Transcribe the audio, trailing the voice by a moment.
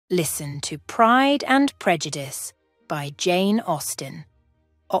Listen to Pride and Prejudice by Jane Austen,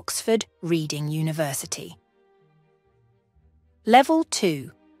 Oxford Reading University. Level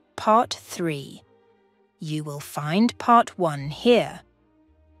 2, Part 3. You will find Part 1 here.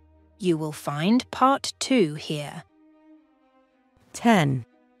 You will find Part 2 here. 10.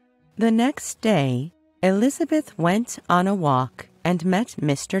 The next day, Elizabeth went on a walk and met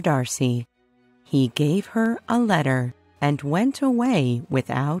Mr. Darcy. He gave her a letter and went away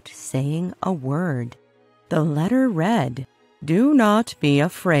without saying a word. The letter read, "Do not be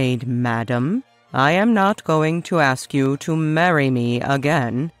afraid, madam. I am not going to ask you to marry me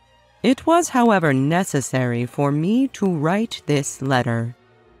again. It was, however, necessary for me to write this letter.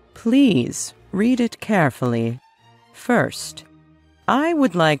 Please read it carefully. First, I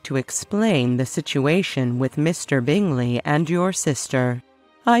would like to explain the situation with Mr. Bingley and your sister.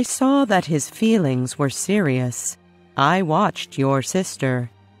 I saw that his feelings were serious. I watched your sister.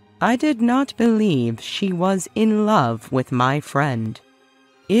 I did not believe she was in love with my friend.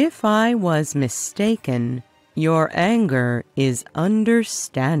 If I was mistaken, your anger is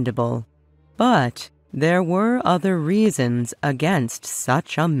understandable, but there were other reasons against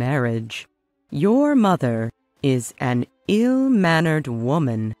such a marriage. Your mother is an ill-mannered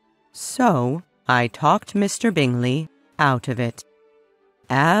woman, so I talked Mr. Bingley out of it.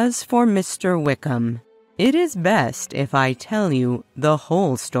 As for Mr. Wickham, it is best if I tell you the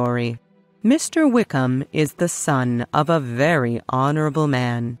whole story. Mr. Wickham is the son of a very honorable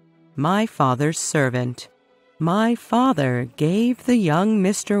man, my father's servant. My father gave the young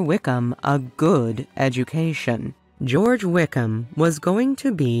Mr. Wickham a good education. George Wickham was going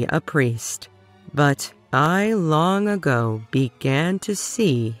to be a priest, but I long ago began to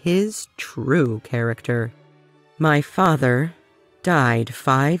see his true character. My father died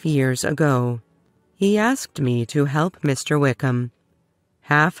 5 years ago. He asked me to help Mr. Wickham.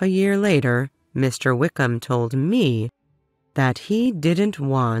 Half a year later, Mr. Wickham told me that he didn't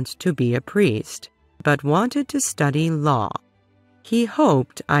want to be a priest, but wanted to study law. He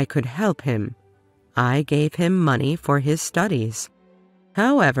hoped I could help him. I gave him money for his studies.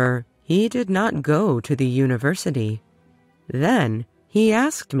 However, he did not go to the university. Then he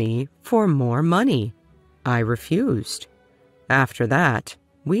asked me for more money. I refused. After that,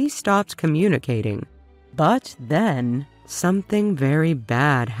 we stopped communicating. But then something very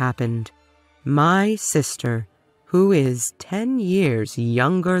bad happened. My sister, who is 10 years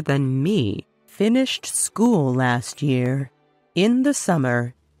younger than me, finished school last year. In the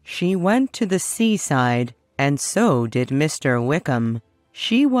summer, she went to the seaside, and so did Mr. Wickham.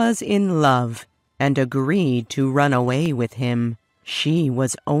 She was in love and agreed to run away with him. She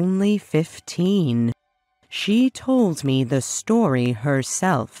was only 15. She told me the story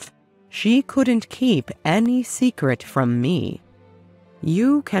herself. She couldn't keep any secret from me.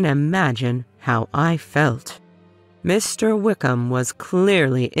 You can imagine how I felt. Mr. Wickham was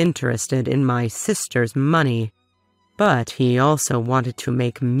clearly interested in my sister's money, but he also wanted to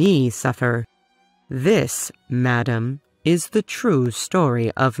make me suffer. This, madam, is the true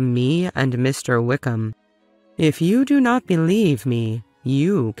story of me and Mr. Wickham. If you do not believe me,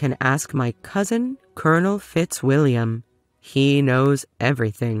 you can ask my cousin, Colonel Fitzwilliam. He knows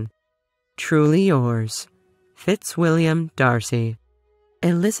everything. Truly yours, Fitzwilliam Darcy.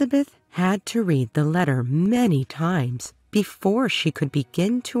 Elizabeth had to read the letter many times before she could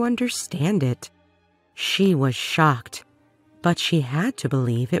begin to understand it. She was shocked, but she had to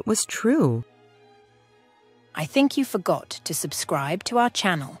believe it was true. I think you forgot to subscribe to our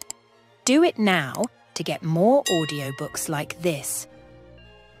channel. Do it now to get more audiobooks like this.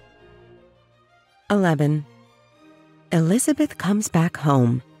 11. Elizabeth comes back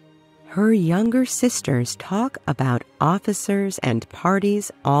home. Her younger sisters talk about officers and parties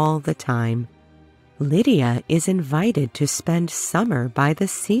all the time. Lydia is invited to spend summer by the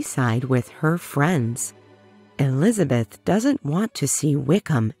seaside with her friends. Elizabeth doesn't want to see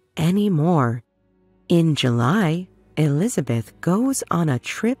Wickham anymore. In July, Elizabeth goes on a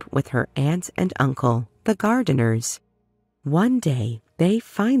trip with her aunt and uncle, the gardeners. One day, they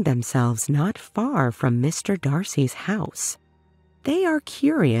find themselves not far from Mr. Darcy's house. They are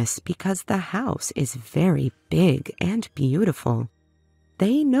curious because the house is very big and beautiful.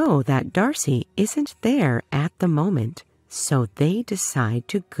 They know that Darcy isn't there at the moment, so they decide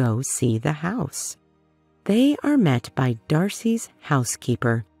to go see the house. They are met by Darcy's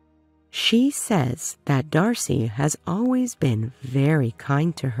housekeeper. She says that Darcy has always been very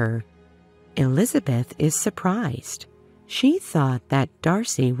kind to her. Elizabeth is surprised. She thought that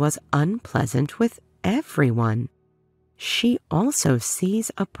Darcy was unpleasant with everyone. She also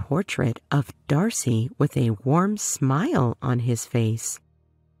sees a portrait of Darcy with a warm smile on his face.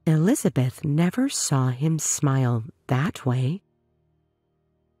 Elizabeth never saw him smile that way.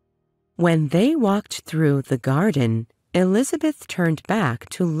 When they walked through the garden, Elizabeth turned back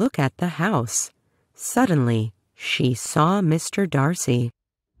to look at the house. Suddenly, she saw Mr. Darcy.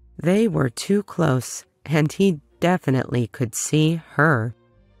 They were too close, and he definitely could see her.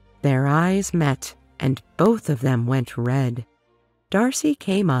 Their eyes met, and both of them went red. Darcy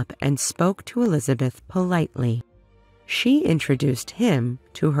came up and spoke to Elizabeth politely. She introduced him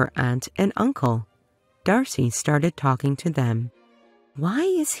to her aunt and uncle. Darcy started talking to them. "Why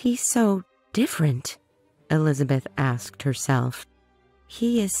is he so different?" Elizabeth asked herself.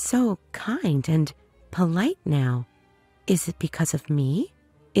 "He is so kind and polite now. Is it because of me?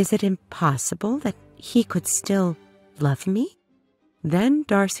 Is it impossible that he could still love me?" Then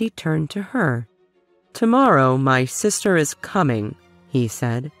Darcy turned to her. "Tomorrow my sister is coming," he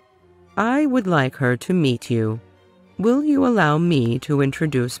said. "I would like her to meet you. Will you allow me to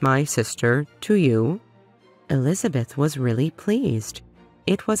introduce my sister to you?" Elizabeth was really pleased.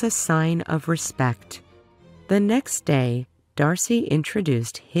 It was a sign of respect. The next day, Darcy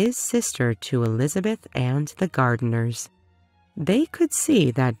introduced his sister to Elizabeth and the gardeners. They could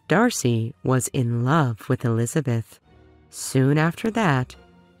see that Darcy was in love with Elizabeth. Soon after that,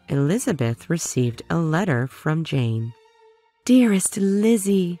 Elizabeth received a letter from Jane. "Dearest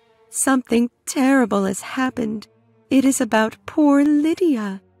Lizzie, something terrible has happened. It is about poor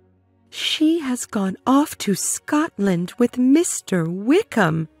Lydia. She has gone off to Scotland with Mr.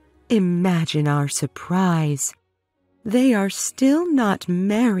 Wickham. Imagine our surprise. They are still not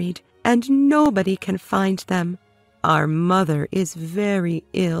married, and nobody can find them. Our mother is very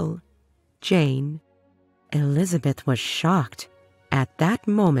ill. Jane." Elizabeth was shocked. At that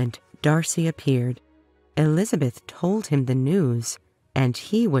moment, Darcy appeared. Elizabeth told him the news, and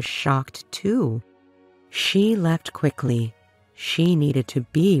he was shocked too. She left quickly. She needed to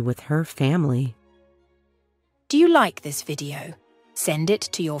be with her family. Do you like this video? Send it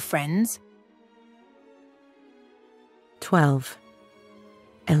to your friends. 12.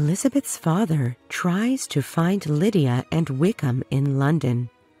 Elizabeth's father tries to find Lydia and Wickham in London,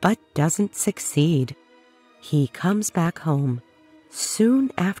 but doesn't succeed. He comes back home.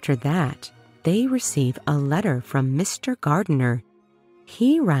 Soon after that, they receive a letter from Mr. Gardiner.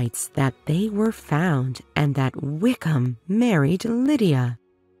 He writes that they were found and that Wickham married Lydia.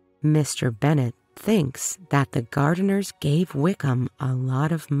 Mr. Bennet thinks that the Gardiners gave Wickham a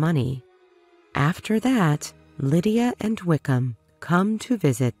lot of money. After that, Lydia and Wickham come to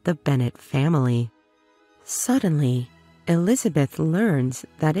visit the Bennet family. Suddenly, Elizabeth learns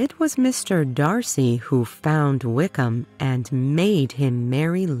that it was Mr. Darcy who found Wickham and made him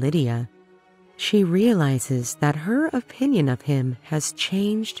marry Lydia. She realizes that her opinion of him has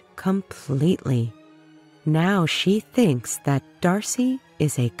changed completely. Now she thinks that Darcy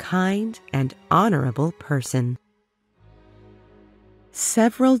is a kind and honorable person.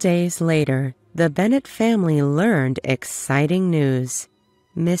 Several days later, the Bennet family learned exciting news.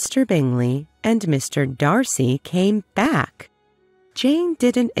 Mr. Bingley and Mr. Darcy came back. Jane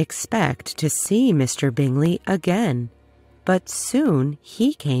didn't expect to see Mr. Bingley again, but soon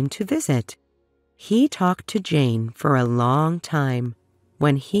he came to visit. He talked to Jane for a long time.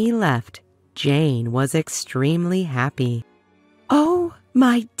 When he left, Jane was extremely happy. "Oh,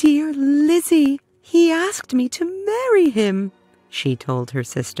 my dear Lizzie, he asked me to marry him," she told her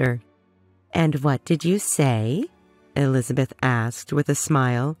sister. "And what did you say?" Elizabeth asked with a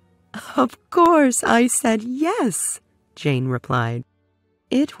smile. "Of course I said yes," Jane replied.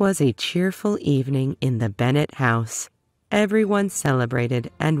 It was a cheerful evening in the Bennet house. Everyone celebrated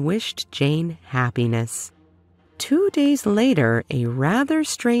and wished Jane happiness. 2 days later, a rather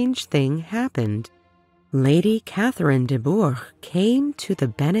strange thing happened. Lady Catherine de Bourgh came to the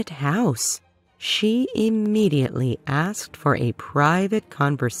Bennet house. She immediately asked for a private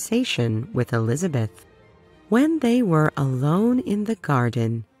conversation with Elizabeth. When they were alone in the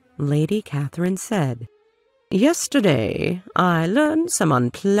garden, Lady Catherine said, "Yesterday I learned some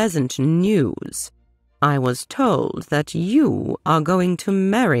unpleasant news. I was told that you are going to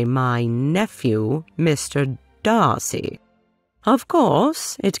marry my nephew, Mr. Darcy. Of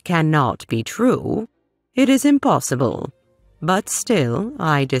course, it cannot be true. It is impossible. But still,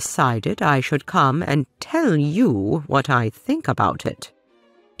 I decided I should come and tell you what I think about it."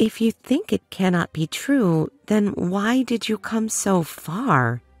 "If you think it cannot be true, then why did you come so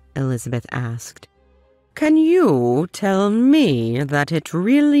far?" Elizabeth asked. "Can you tell me that it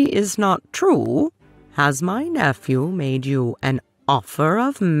really is not true? Has my nephew made you an offer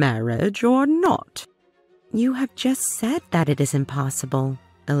of marriage or not?" "You have just said that it is impossible,"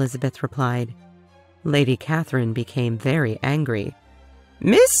 Elizabeth replied. Lady Catherine became very angry.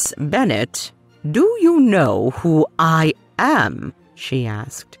 "Miss Bennet, do you know who I am?" she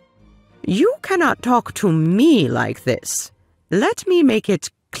asked. "You cannot talk to me like this. Let me make it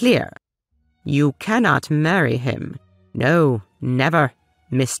clear. You cannot marry him. No, never.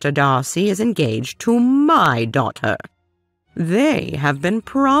 Mr. Darcy is engaged to my daughter. They have been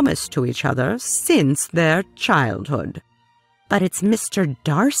promised to each other since their childhood." "But it's Mr.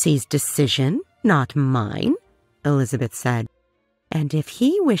 Darcy's decision, not mine," Elizabeth said. "And if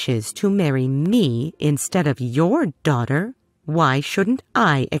he wishes to marry me instead of your daughter, why shouldn't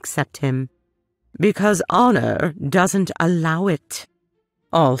I accept him?" "Because honor doesn't allow it.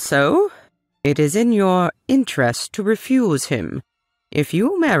 Also, it is in your interest to refuse him. If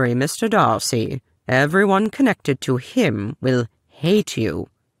you marry Mr. Darcy, everyone connected to him will hate you,"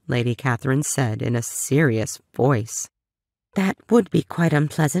 Lady Catherine said in a serious voice. "That would be quite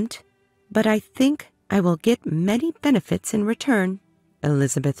unpleasant, but I think I will get many benefits in return,"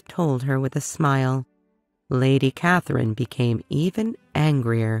 Elizabeth told her with a smile. Lady Catherine became even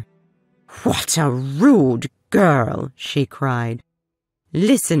angrier. "What a rude girl!" she cried.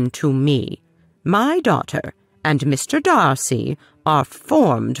 "Listen to me. My daughter and Mr. Darcy are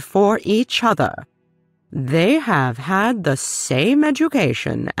formed for each other. They have had the same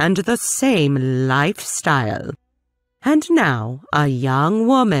education and the same lifestyle. And now a young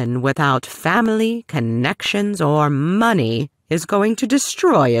woman without family, connections, or money is going to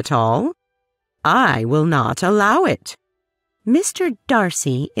destroy it all? I will not allow it. Mr.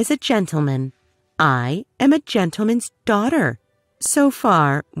 Darcy is a gentleman. I am a gentleman's daughter. So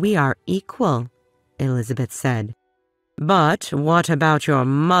far, we are equal," Elizabeth said. "But what about your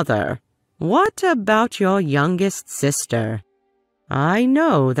mother? What about your youngest sister? I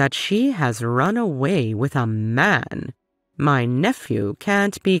know that she has run away with a man. My nephew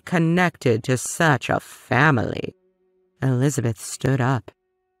can't be connected to such a family." Elizabeth stood up.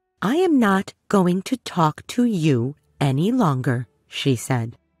 "I am not going to talk to you any longer," she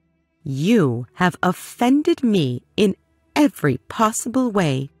said. "You have offended me in every possible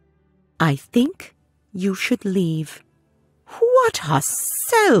way. I think you should leave." "What a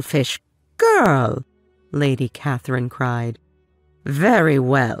selfish girl!" Lady Catherine cried. "Very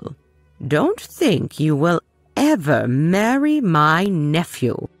well. Don't think you will ever marry my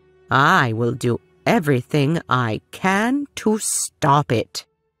nephew. I will do everything I can to stop it."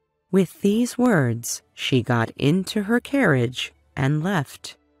 With these words, she got into her carriage and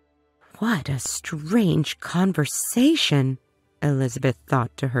left. "What a strange conversation," Elizabeth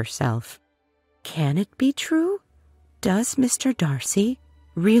thought to herself. "Can it be true? Does Mr. Darcy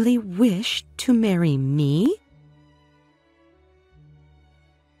really wish to marry me?"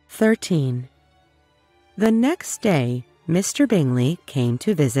 13. The next day, Mr. Bingley came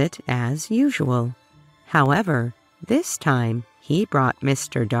to visit as usual. However, this time he brought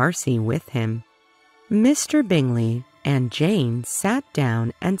Mr. Darcy with him. Mr. Bingley and Jane sat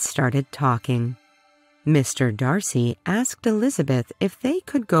down and started talking. Mr. Darcy asked Elizabeth if they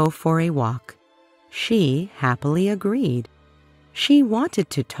could go for a walk. She happily agreed. She wanted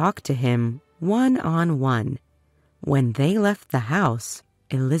to talk to him one-on-one. When they left the house,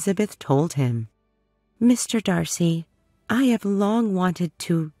 Elizabeth told him, "Mr. Darcy, I have long wanted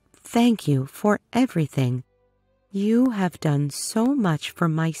to thank you for everything. You have done so much for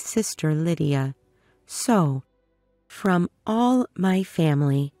my sister Lydia. So, from all my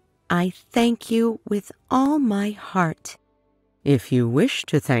family, I thank you with all my heart." "If you wish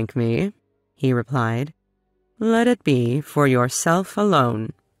to thank me," he replied, "let it be for yourself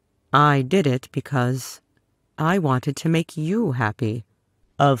alone. I did it because I wanted to make you happy.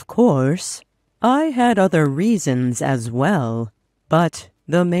 Of course, I had other reasons as well, but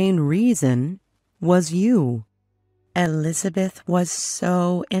the main reason was you." Elizabeth was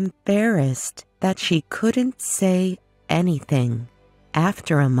so embarrassed that she couldn't say anything.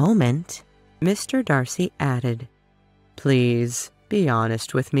 After a moment, Mr. Darcy added, "Please be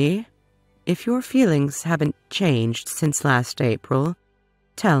honest with me. If your feelings haven't changed since last April,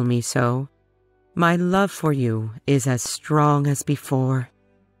 tell me so. My love for you is as strong as before.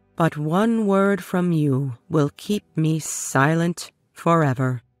 But one word from you will keep me silent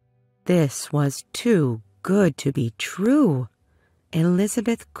forever." This was too good to be true.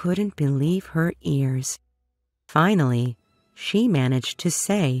 Elizabeth couldn't believe her ears. Finally, she managed to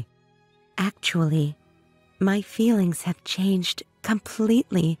say, "Actually, my feelings have changed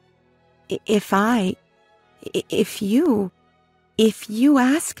completely. If you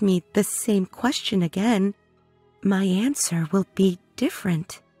ask me the same question again, my answer will be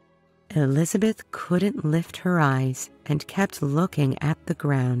different." Elizabeth couldn't lift her eyes and kept looking at the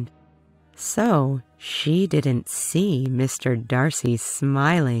ground. So she didn't see Mr. Darcy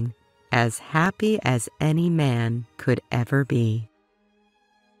smiling, as happy as any man could ever be.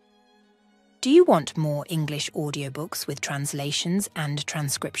 Do you want more English audiobooks with translations and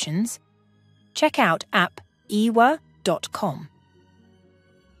transcriptions? Check out app.ewa.com.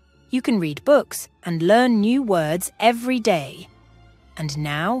 You can read books and learn new words every day. And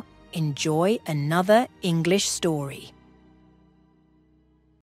now, enjoy another English story.